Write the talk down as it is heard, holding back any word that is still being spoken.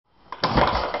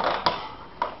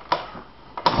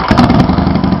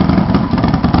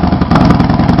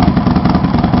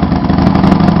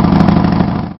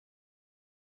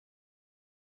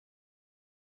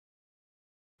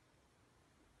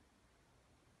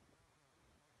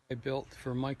I built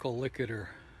for Michael Licketer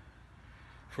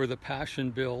for the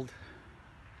Passion build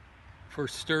for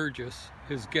Sturgis,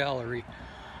 his gallery.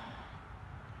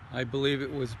 I believe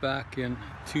it was back in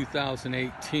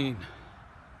 2018.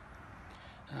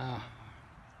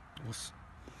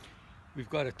 We've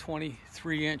got a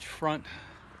 23-inch front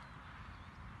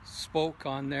spoke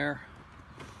on there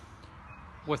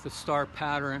with a star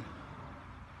pattern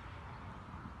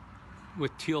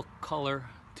with teal color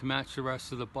to match the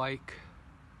rest of the bike.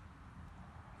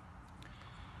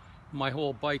 My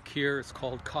whole bike here is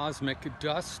called Cosmic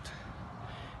Dust,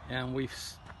 and we've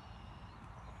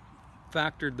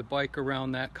factored the bike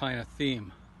around that kind of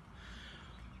theme.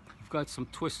 We've got some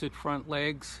twisted front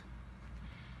legs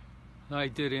that I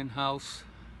did in-house.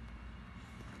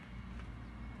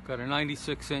 Got a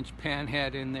 96-inch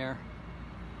Panhead in there.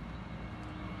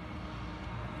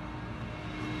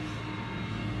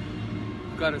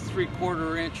 Got a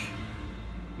 3/4 inch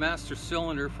master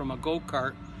cylinder from a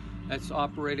go-kart that's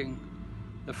operating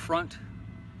the front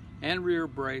and rear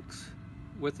brakes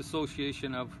with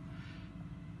association of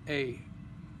a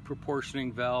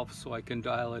proportioning valve, so I can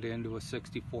dial it into a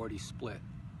 60-40 split.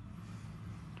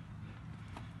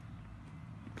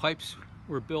 Pipes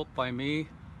were built by me.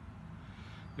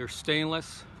 They're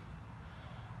stainless.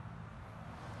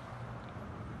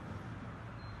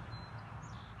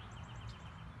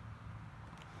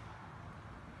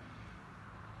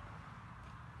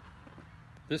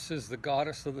 This is the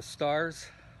goddess of the stars.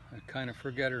 I kind of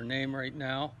forget her name right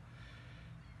now.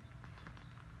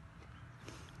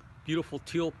 Beautiful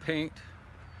teal paint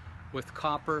with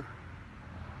copper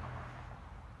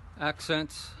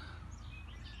accents.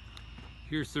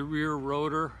 Here's the rear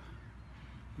rotor.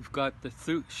 We've got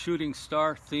the shooting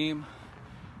star theme.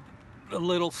 The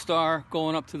little star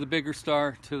going up to the bigger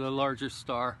star to the larger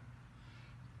star.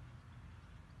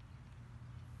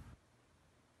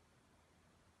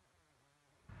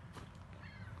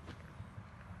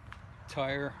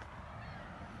 Tire.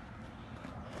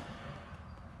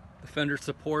 The fender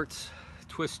supports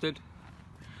twisted.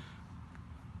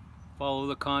 Follow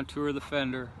the contour of the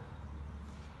fender.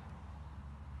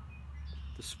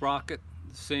 The sprocket,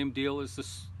 the same deal as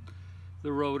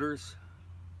the rotors.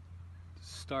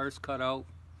 Stars cut out.